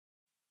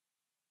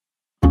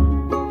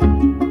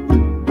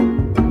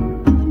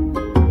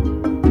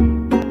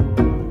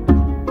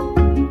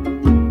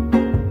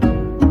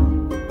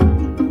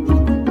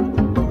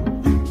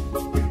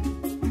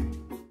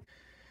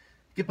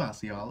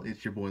How's y'all?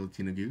 It's your boy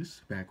Latino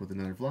Goose, back with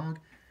another vlog,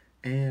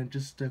 and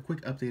just a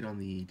quick update on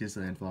the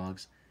Disneyland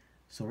vlogs.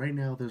 So right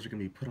now, those are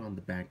going to be put on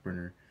the back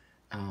burner.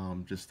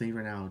 Just things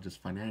right now,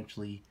 just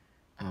financially,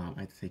 I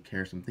have to take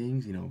care of some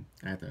things, you know,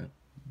 I have to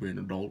be an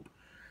adult,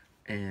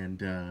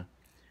 and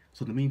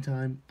so in the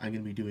meantime, I'm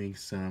going to be doing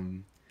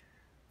some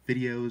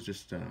videos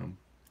just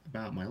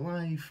about my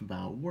life,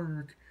 about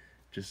work,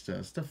 just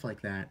stuff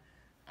like that.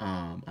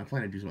 I'm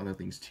planning to do some other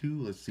things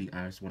too. Let's see,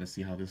 I just want to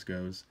see how this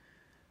goes.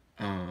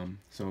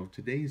 So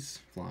today's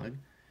vlog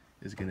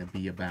is going to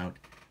be about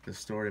the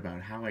story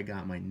about how I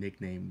got my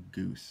nickname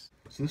Goose.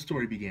 So this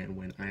story began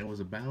when I was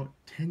about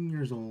 10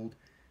 years old.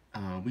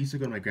 We used to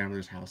go to my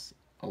grandmother's house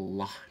a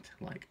lot,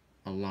 like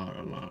a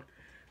lot.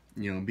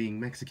 You know, being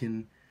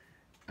Mexican,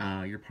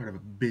 you're part of a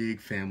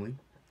big family,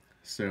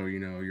 so you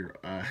know you're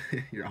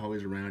you're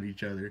always around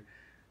each other.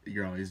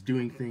 You're always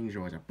doing things.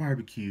 You're always at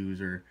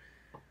barbecues or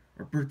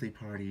birthday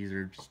parties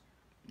or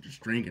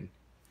just drinking,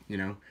 you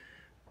know.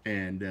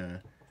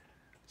 And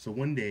so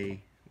one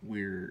day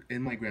we're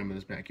in my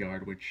grandmother's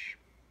backyard, which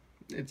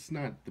it's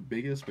not the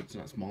biggest, but it's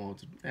not small.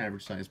 It's an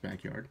average sized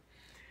backyard,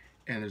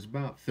 and there's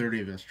about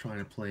 30 of us trying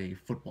to play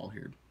football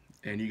here.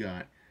 And you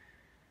got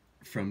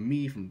from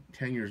me, from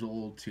 10 years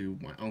old, to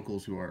my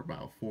uncles who are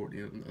about 40,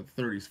 in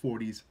the 30s,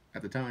 40s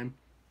at the time.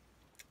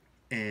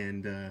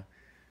 And of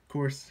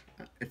course,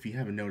 if you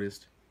haven't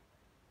noticed,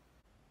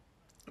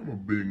 I'm a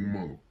big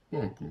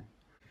motherfucker.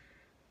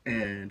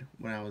 And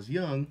when I was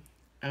young,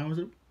 I was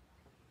a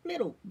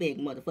little big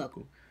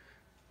motherfucker.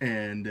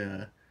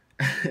 And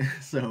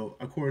so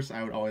of course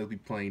I would always be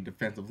playing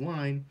defensive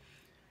line,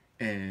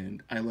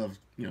 and I loved,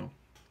 you know,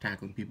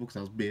 tackling people because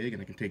I was big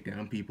and I can take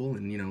down people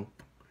and, you know,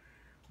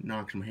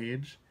 knock some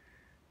heads.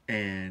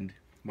 And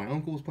my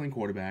uncle was playing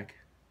quarterback,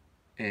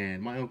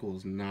 and my uncle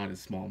is not a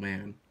small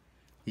man.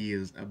 He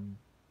is a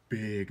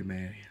big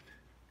man,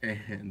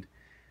 and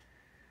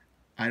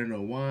I don't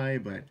know why,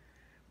 but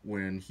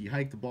when he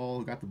hiked the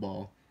ball, got the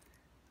ball,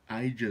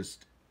 I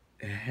just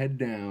head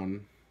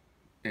down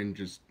and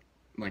just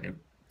like a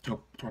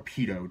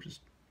torpedo,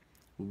 just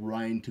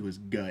right into his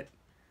gut.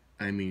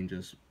 I mean,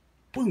 just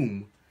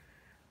boom.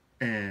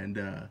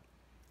 And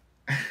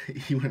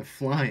he went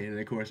flying, and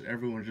of course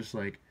everyone's just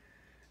like,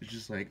 it's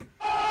just like,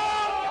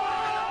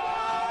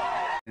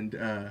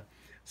 and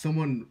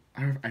someone,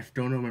 I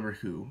don't remember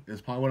who, it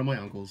was probably one of my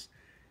uncles.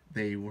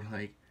 They were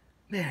like,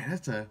 man,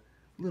 that's a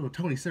little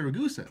Tony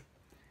Siragusa.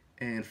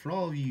 And for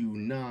all of you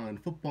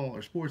non-football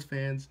or sports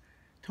fans,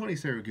 Tony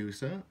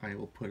Siragusa, I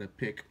will put a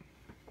pic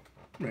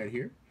right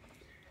here.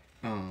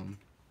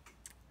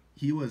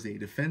 He was a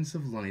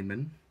defensive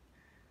lineman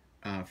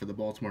for the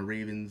Baltimore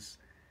Ravens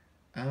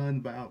in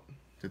about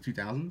the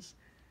 2000s,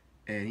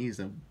 and he's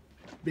a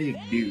big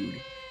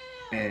dude.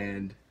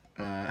 And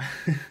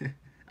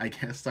I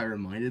guess I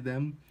reminded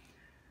them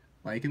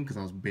like him because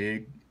I was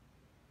big.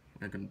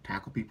 I can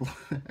tackle people,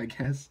 I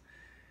guess.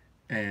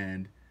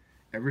 And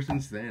ever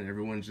since then,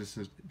 everyone just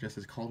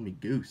has called me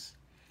Goose.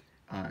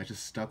 It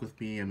just stuck with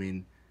me. I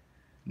mean,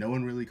 no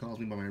one really calls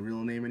me by my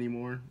real name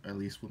anymore. At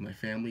least with my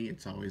family,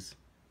 it's always,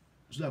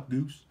 "What's up,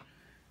 Goose?"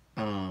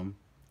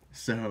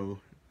 So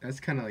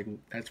that's kind of like,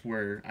 that's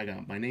where I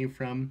got my name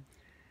from,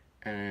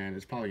 and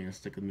it's probably gonna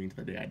stick with me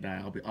until the day I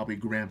die. I'll be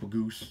Grandpa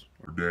Goose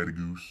Or Daddy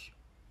Goose.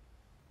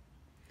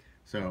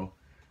 So,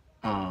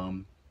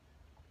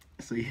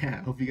 so yeah,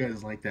 I hope you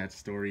guys like that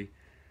story.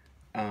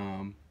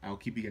 I'll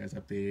keep you guys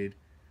updated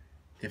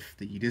if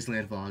the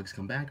Disneyland vlogs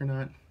come back or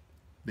not.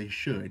 They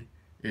should.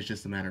 It's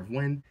just a matter of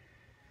when.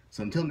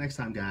 So until next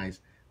time,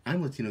 guys,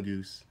 I'm Latino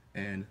Goose,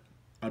 and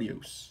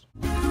adios.